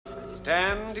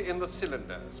Stand in the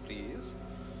cylinders, please.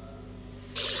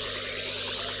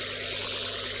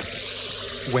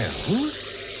 Well?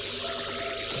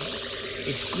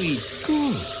 It's green.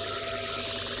 Good.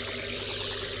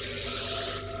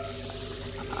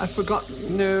 I've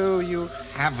forgotten. No, you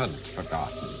haven't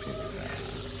forgotten, Peter.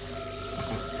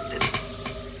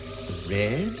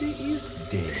 Red is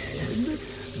dead.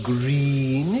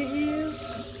 Green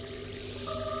is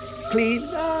clean.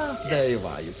 Ah, there you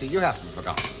are. You see, you haven't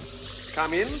forgotten.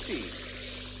 Come in, please.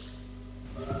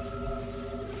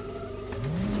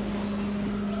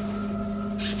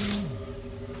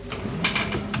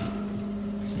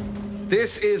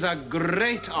 This is a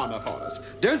great honor for us.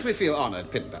 Don't we feel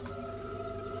honored, Pinder?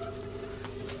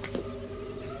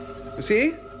 You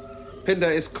see, Pinder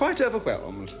is quite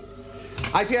overwhelmed.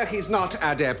 I fear he's not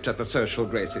adept at the social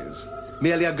graces.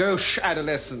 Merely a gauche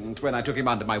adolescent when I took him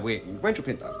under my wing. Weren't you,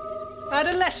 Pinder?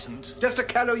 Adolescent? Just a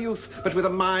callow youth, but with a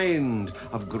mind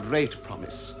of great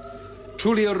promise.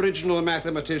 Truly original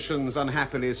mathematicians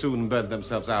unhappily soon burn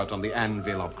themselves out on the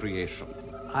anvil of creation.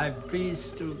 I'm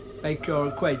pleased to make your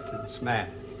acquaintance, man.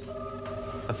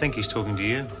 I think he's talking to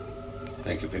you.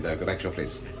 Thank you, Pinder. Go back to your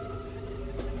place.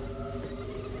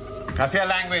 I fear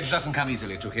language doesn't come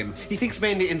easily to him. He thinks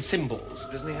mainly in symbols.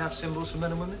 Doesn't he have symbols for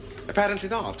men and women? Apparently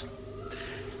not.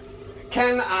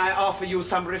 Can I offer you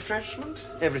some refreshment?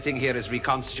 Everything here is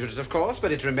reconstituted, of course,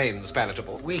 but it remains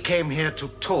palatable. We came here to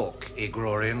talk,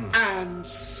 Egrorian. And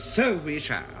so we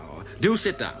shall. Do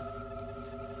sit down.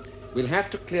 We'll have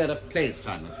to clear a place,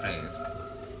 I'm afraid.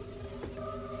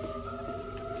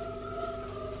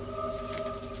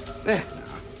 There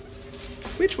now.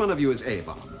 Which one of you is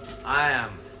Avon? I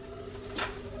am.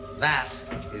 That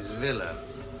is Villa.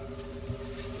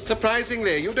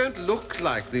 Surprisingly, you don't look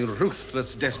like the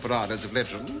ruthless desperados of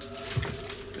legend.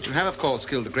 But you have, of course,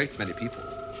 killed a great many people.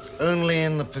 Only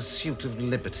in the pursuit of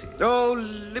liberty. Oh,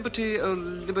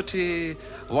 liberty,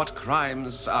 what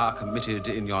crimes are committed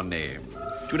in your name?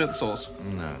 Do you know the source?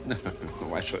 No.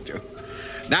 Why should you?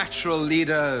 Natural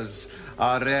leaders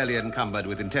are rarely encumbered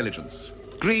with intelligence.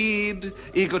 Greed,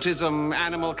 egotism,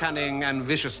 animal cunning, and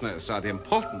viciousness are the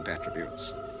important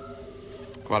attributes.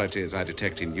 Qualities I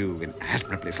detect in you in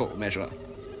admirably full measure.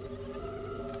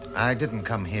 I didn't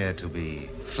come here to be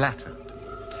flattered.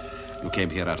 You came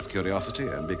here out of curiosity,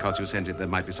 and because you scented there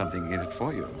might be something in it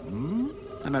for you.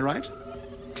 Am I right?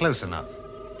 Close enough.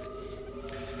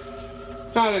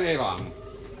 Now then, Avon,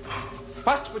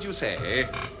 what would you say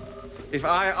if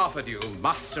I offered you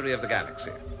mastery of the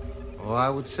galaxy? Oh, I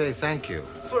would say thank you.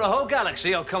 For a whole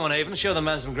galaxy? Oh, come on, Avon, show the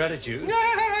man some gratitude.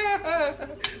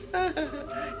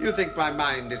 You think my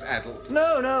mind is addled?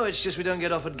 No, it's just we don't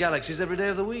get offered galaxies every day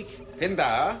of the week.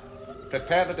 Pinder,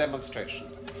 prepare the demonstration.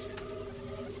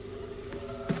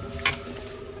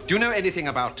 Do you know anything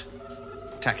about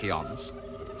tachyons?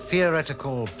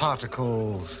 Theoretical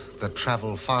particles that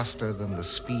travel faster than the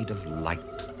speed of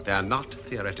light. They are not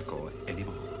theoretical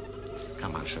anymore.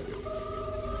 Come, I'll show you.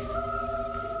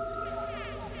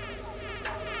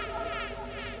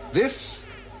 This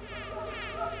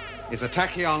is a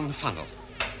tachyon funnel.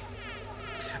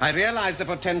 I realized the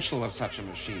potential of such a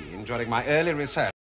machine during my early research.